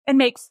and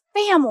make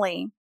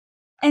family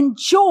and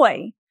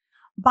joy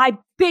my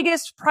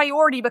biggest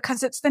priority,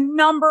 because it's the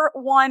number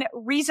one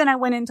reason I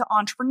went into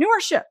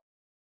entrepreneurship,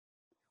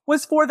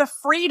 was for the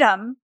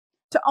freedom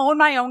to own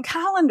my own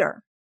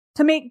calendar,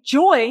 to make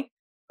joy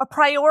a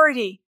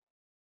priority.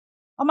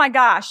 Oh my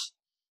gosh.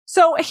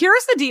 So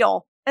here's the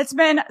deal. It's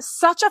been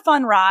such a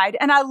fun ride.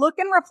 And I look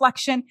in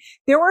reflection,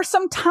 there were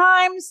some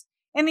times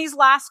in these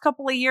last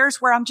couple of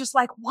years where I'm just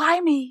like, why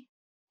me?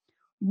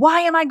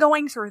 Why am I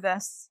going through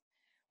this?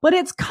 But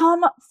it's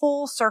come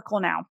full circle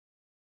now.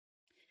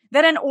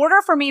 That in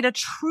order for me to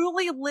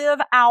truly live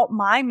out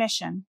my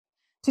mission,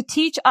 to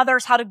teach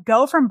others how to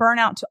go from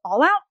burnout to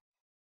all out,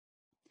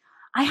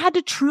 I had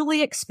to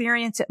truly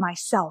experience it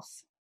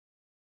myself.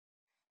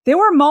 There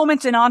were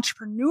moments in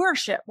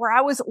entrepreneurship where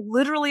I was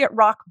literally at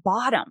rock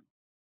bottom,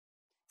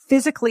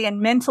 physically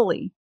and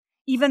mentally,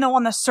 even though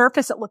on the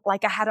surface it looked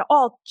like I had it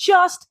all,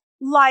 just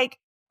like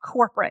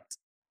corporate.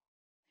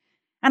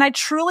 And I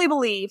truly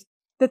believe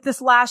that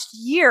this last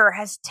year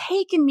has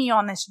taken me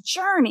on this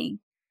journey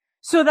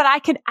so that I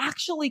could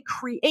actually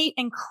create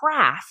and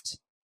craft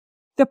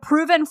the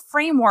proven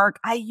framework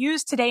I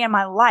use today in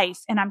my life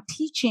and I'm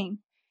teaching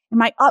in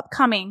my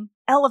upcoming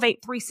Elevate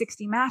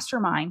 360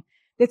 Mastermind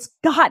that's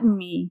gotten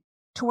me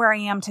to where I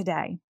am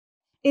today.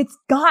 It's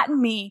gotten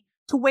me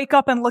to wake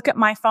up and look at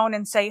my phone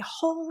and say,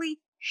 holy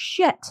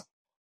shit,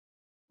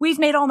 we've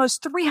made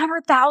almost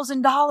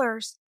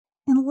 $300,000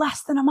 in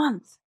less than a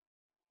month.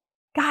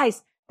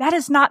 Guys, that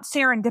is not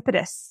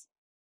serendipitous.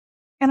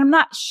 And I'm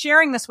not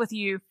sharing this with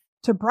you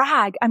to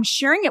brag. I'm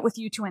sharing it with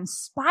you to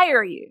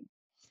inspire you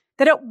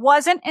that it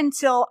wasn't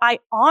until I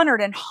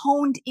honored and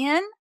honed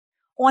in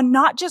on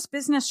not just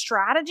business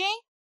strategy,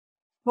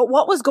 but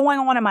what was going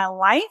on in my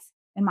life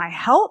and my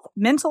health,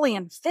 mentally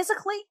and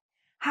physically,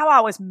 how I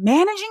was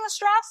managing the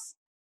stress,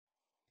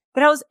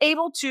 that I was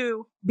able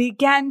to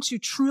begin to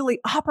truly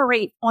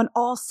operate on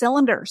all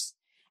cylinders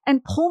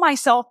and pull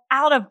myself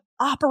out of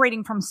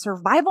operating from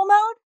survival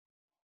mode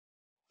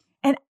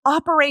and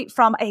operate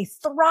from a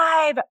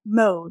thrive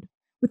mode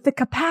with the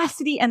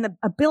capacity and the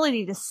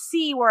ability to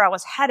see where I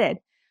was headed,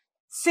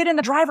 sit in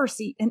the driver's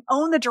seat and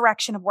own the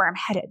direction of where I'm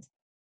headed.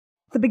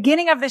 At the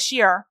beginning of this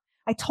year,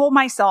 I told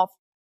myself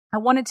I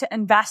wanted to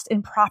invest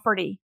in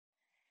property.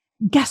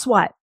 Guess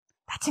what?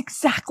 That's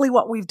exactly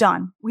what we've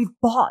done. We've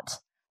bought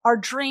our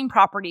dream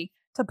property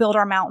to build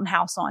our mountain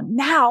house on.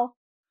 Now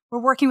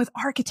we're working with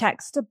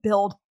architects to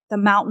build the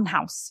mountain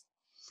house,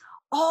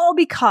 all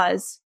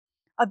because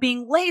of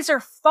being laser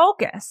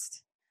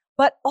focused,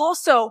 but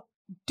also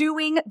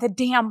doing the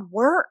damn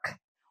work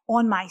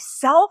on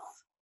myself,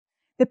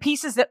 the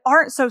pieces that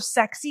aren't so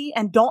sexy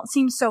and don't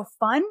seem so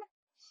fun.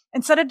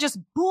 Instead of just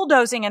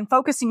bulldozing and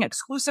focusing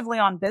exclusively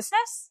on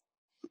business,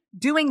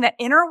 doing the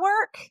inner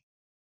work,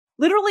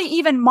 literally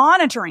even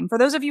monitoring, for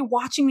those of you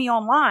watching me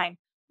online,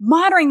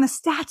 monitoring the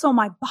stats on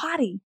my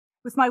body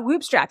with my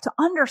Whoop strap to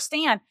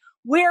understand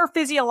where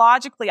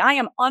physiologically I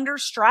am under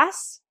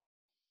stress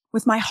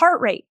with my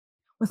heart rate,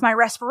 with my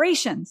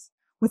respirations,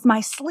 with my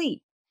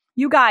sleep.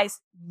 You guys,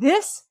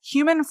 this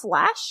human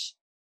flesh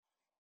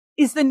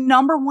is the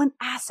number one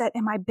asset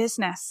in my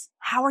business.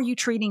 How are you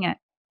treating it?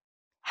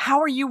 How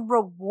are you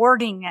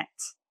rewarding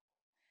it?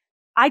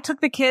 I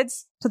took the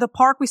kids to the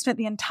park. We spent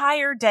the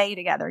entire day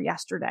together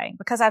yesterday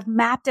because I've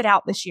mapped it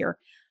out this year.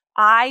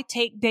 I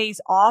take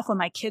days off when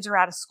my kids are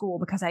out of school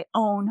because I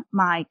own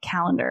my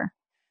calendar.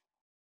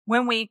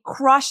 When we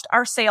crushed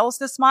our sales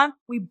this month,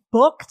 we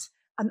booked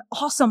an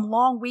awesome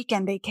long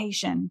weekend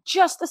vacation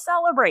just to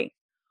celebrate.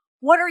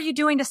 What are you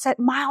doing to set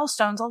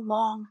milestones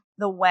along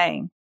the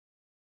way?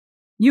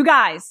 You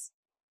guys,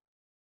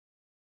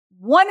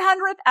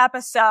 100th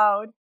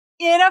episode.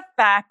 In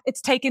effect,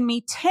 it's taken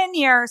me 10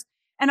 years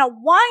and a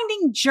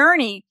winding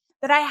journey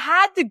that I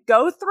had to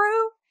go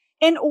through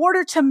in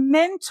order to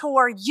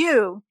mentor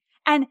you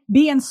and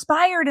be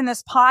inspired in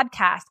this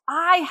podcast.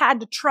 I had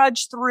to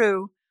trudge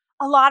through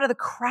a lot of the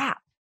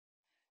crap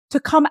to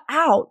come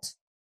out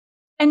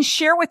and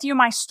share with you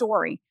my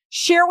story,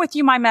 share with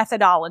you my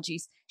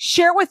methodologies,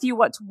 share with you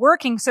what's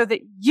working so that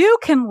you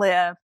can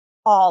live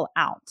all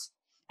out.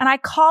 And I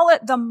call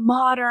it the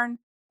modern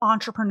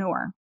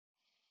entrepreneur.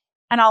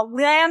 And I'll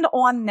land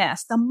on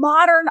this. The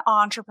modern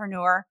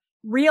entrepreneur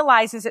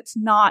realizes it's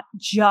not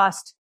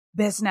just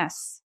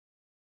business.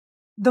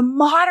 The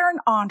modern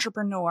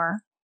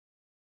entrepreneur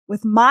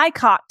with my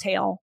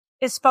cocktail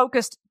is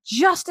focused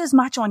just as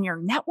much on your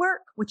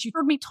network, which you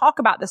heard me talk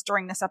about this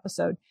during this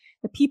episode,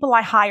 the people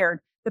I hired,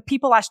 the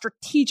people I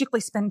strategically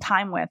spend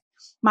time with,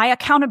 my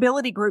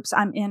accountability groups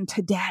I'm in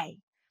today.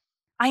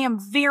 I am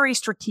very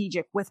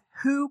strategic with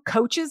who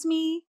coaches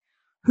me,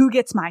 who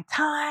gets my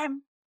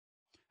time,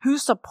 who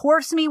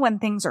supports me when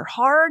things are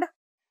hard.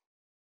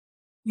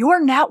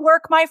 Your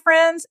network, my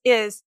friends,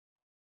 is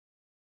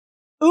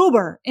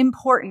uber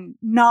important,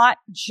 not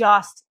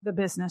just the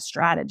business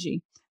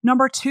strategy.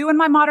 Number 2 in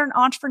my modern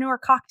entrepreneur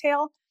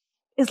cocktail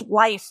is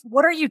life.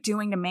 What are you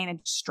doing to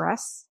manage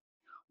stress?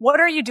 What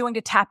are you doing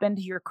to tap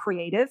into your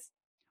creative?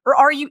 Or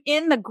are you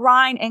in the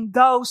grind and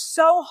go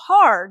so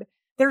hard,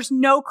 there's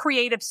no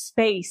creative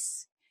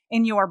space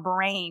in your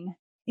brain,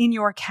 in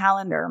your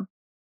calendar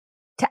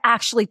to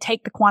actually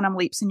take the quantum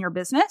leaps in your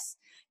business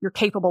you're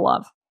capable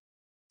of?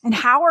 And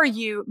how are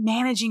you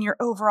managing your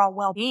overall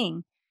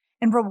well-being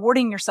and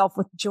rewarding yourself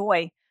with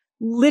joy,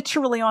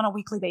 literally on a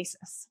weekly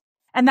basis?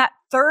 And that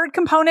third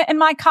component in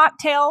my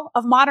cocktail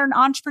of modern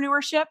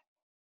entrepreneurship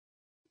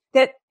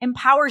that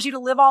empowers you to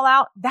live all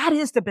out, that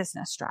is the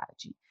business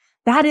strategy.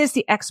 That is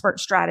the expert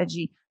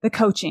strategy, the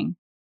coaching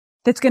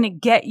that's going to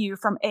get you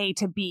from A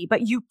to B.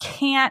 But you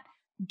can't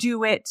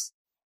do it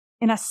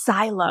in a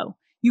silo.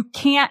 You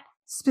can't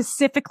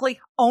specifically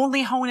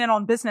only hone in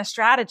on business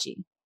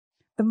strategy.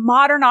 The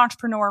modern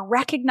entrepreneur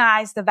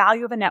recognizes the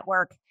value of a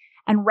network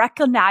and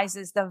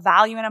recognizes the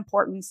value and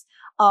importance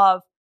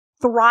of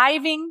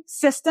thriving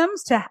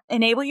systems to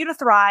enable you to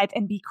thrive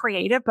and be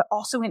creative, but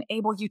also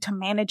enable you to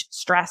manage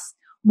stress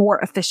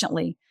more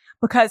efficiently.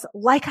 Because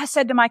like I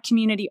said to my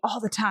community all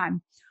the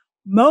time,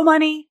 mo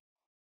money,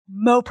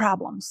 mo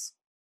problems.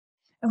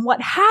 And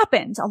what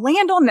happens, I'll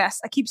land on this,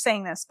 I keep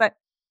saying this, but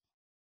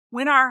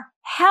when our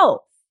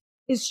health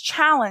is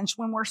challenged,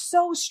 when we're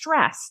so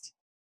stressed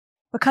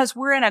because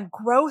we're in a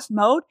growth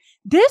mode,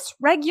 this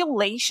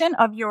regulation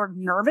of your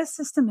nervous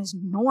system is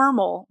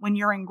normal when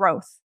you're in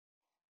growth.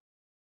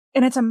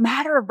 And it's a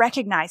matter of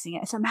recognizing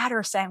it. It's a matter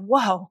of saying,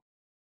 whoa,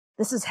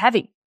 this is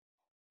heavy.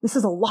 This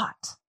is a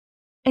lot.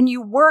 And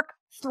you work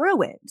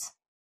through it,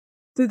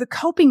 through the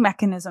coping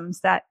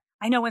mechanisms that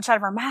I know inside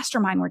of our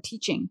mastermind we're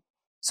teaching,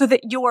 so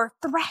that your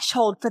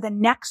threshold for the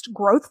next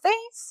growth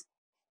phase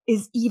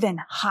is even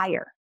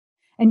higher.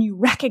 And you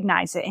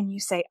recognize it and you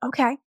say,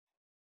 okay,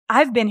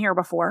 I've been here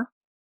before.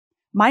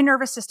 My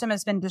nervous system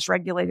has been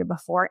dysregulated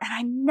before, and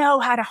I know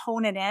how to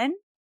hone it in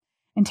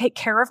and take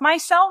care of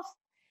myself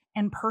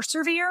and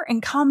persevere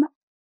and come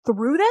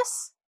through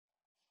this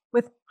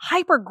with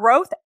hyper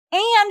growth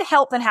and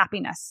health and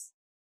happiness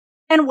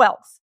and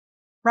wealth,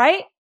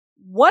 right?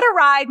 What a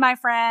ride, my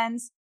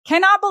friends.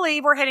 Cannot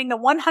believe we're hitting the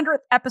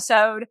 100th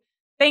episode.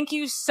 Thank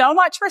you so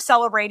much for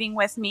celebrating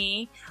with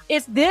me.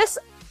 If this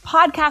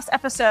podcast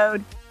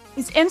episode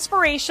is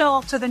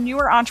inspirational to the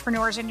newer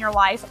entrepreneurs in your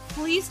life,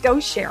 please go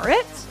share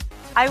it.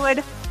 I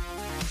would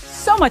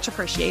so much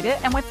appreciate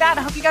it. And with that,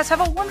 I hope you guys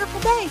have a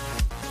wonderful day.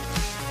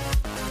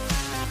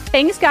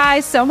 Thanks,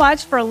 guys, so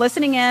much for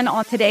listening in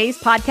on today's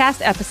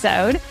podcast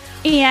episode.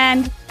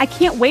 And I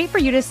can't wait for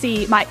you to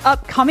see my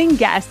upcoming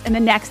guest in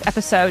the next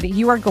episode.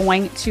 You are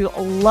going to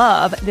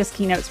love this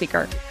keynote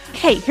speaker.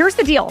 Hey, here's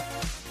the deal.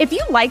 If you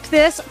liked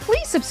this,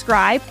 please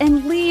subscribe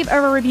and leave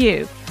a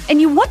review. And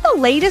you want the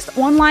latest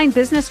online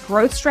business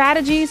growth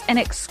strategies and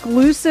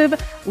exclusive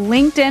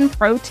LinkedIn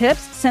pro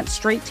tips sent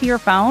straight to your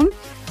phone?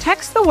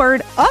 Text the word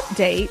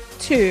update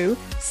to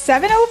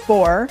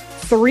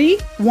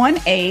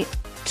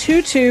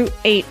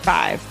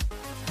 704-318-2285.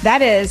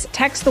 That is,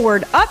 text the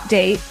word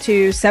update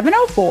to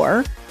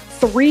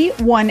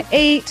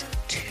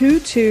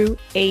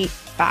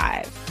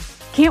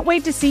 704-318-2285. Can't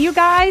wait to see you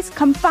guys.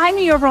 Come find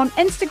me over on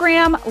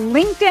Instagram,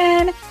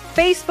 LinkedIn,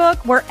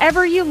 Facebook,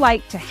 wherever you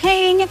like to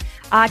hang.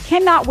 I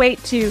cannot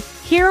wait to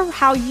hear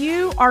how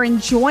you are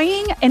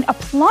enjoying and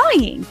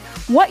applying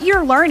what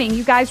you're learning.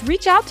 You guys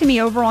reach out to me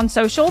over on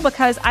social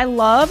because I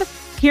love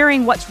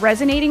hearing what's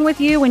resonating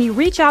with you. When you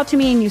reach out to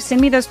me and you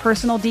send me those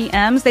personal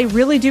DMs, they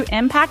really do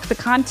impact the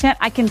content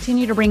I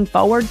continue to bring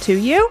forward to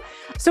you.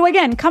 So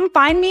again, come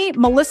find me,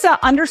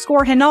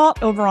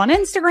 Melissa_Henault over on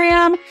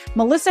Instagram,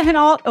 Melissa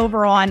Henault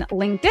over on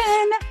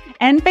LinkedIn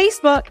and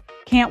Facebook.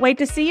 Can't wait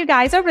to see you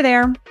guys over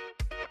there.